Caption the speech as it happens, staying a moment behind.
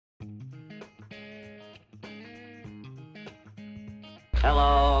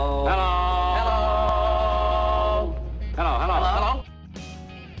Hello. Hello. Hello. Hello. Hello. Hello.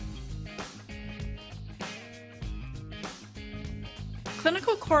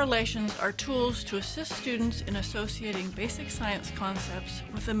 Clinical correlations are tools to assist students in associating basic science concepts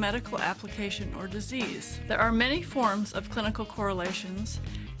with a medical application or disease. There are many forms of clinical correlations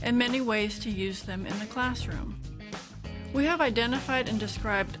and many ways to use them in the classroom. We have identified and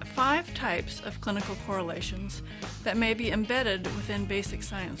described 5 types of clinical correlations that may be embedded within basic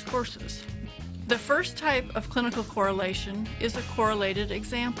science courses. The first type of clinical correlation is a correlated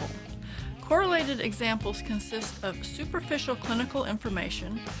example. Correlated examples consist of superficial clinical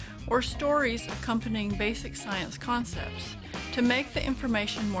information or stories accompanying basic science concepts to make the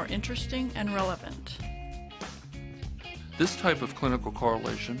information more interesting and relevant. This type of clinical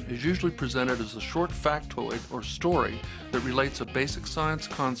correlation is usually presented as a short factoid or story that relates a basic science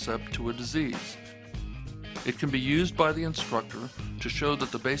concept to a disease. It can be used by the instructor to show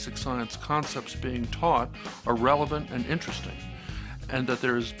that the basic science concepts being taught are relevant and interesting, and that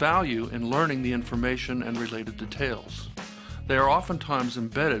there is value in learning the information and related details. They are oftentimes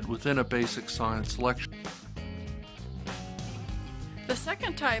embedded within a basic science lecture. The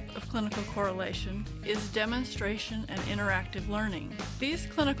second type of clinical correlation is demonstration and interactive learning. These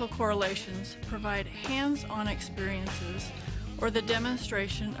clinical correlations provide hands-on experiences or the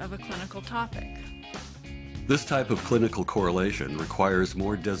demonstration of a clinical topic. This type of clinical correlation requires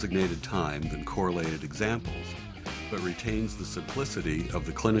more designated time than correlated examples, but retains the simplicity of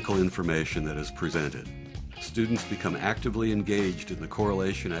the clinical information that is presented. Students become actively engaged in the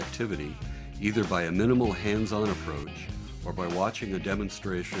correlation activity either by a minimal hands-on approach or by watching a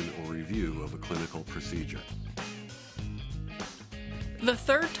demonstration or review of a clinical procedure. The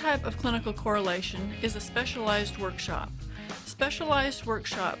third type of clinical correlation is a specialized workshop. Specialized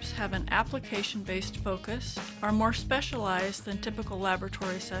workshops have an application-based focus, are more specialized than typical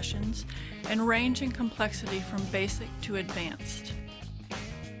laboratory sessions, and range in complexity from basic to advanced.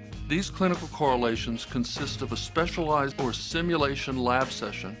 These clinical correlations consist of a specialized or simulation lab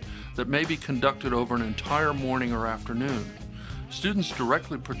session that may be conducted over an entire morning or afternoon. Students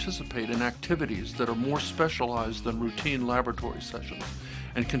directly participate in activities that are more specialized than routine laboratory sessions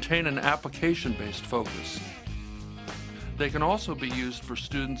and contain an application-based focus. They can also be used for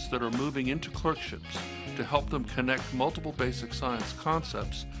students that are moving into clerkships to help them connect multiple basic science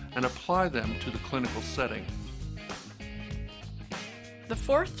concepts and apply them to the clinical setting. The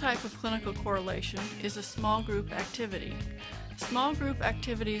fourth type of clinical correlation is a small group activity. Small group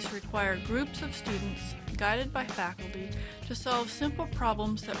activities require groups of students, guided by faculty, to solve simple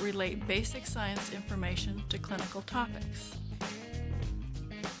problems that relate basic science information to clinical topics.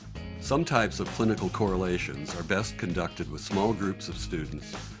 Some types of clinical correlations are best conducted with small groups of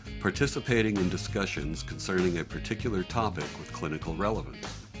students participating in discussions concerning a particular topic with clinical relevance.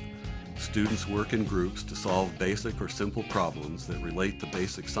 Students work in groups to solve basic or simple problems that relate the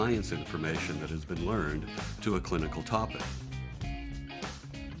basic science information that has been learned to a clinical topic.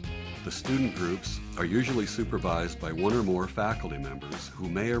 The student groups are usually supervised by one or more faculty members who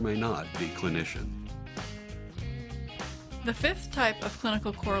may or may not be clinicians. The fifth type of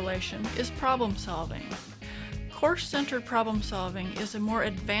clinical correlation is problem solving. Course-centered problem solving is a more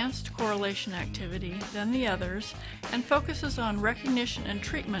advanced correlation activity than the others and focuses on recognition and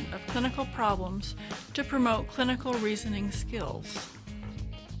treatment of clinical problems to promote clinical reasoning skills.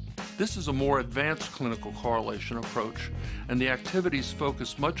 This is a more advanced clinical correlation approach, and the activities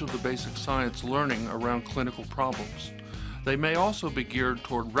focus much of the basic science learning around clinical problems. They may also be geared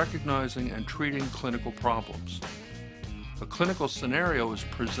toward recognizing and treating clinical problems. A clinical scenario is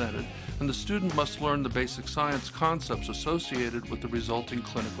presented, and the student must learn the basic science concepts associated with the resulting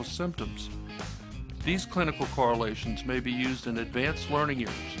clinical symptoms. These clinical correlations may be used in advanced learning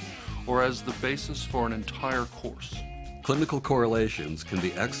years or as the basis for an entire course. Clinical correlations can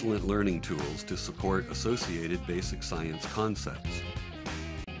be excellent learning tools to support associated basic science concepts.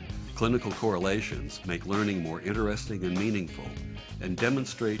 Clinical correlations make learning more interesting and meaningful and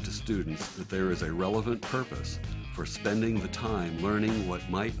demonstrate to students that there is a relevant purpose for spending the time learning what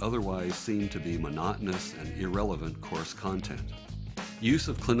might otherwise seem to be monotonous and irrelevant course content. Use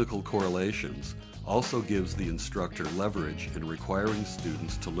of clinical correlations also gives the instructor leverage in requiring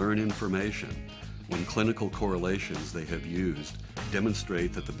students to learn information when clinical correlations they have used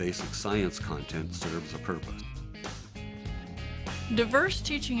demonstrate that the basic science content serves a purpose. Diverse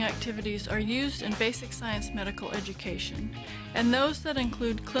teaching activities are used in basic science medical education, and those that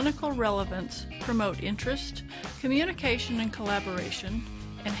include clinical relevance promote interest, communication and collaboration,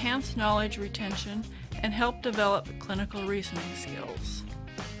 enhance knowledge retention, and help develop clinical reasoning skills.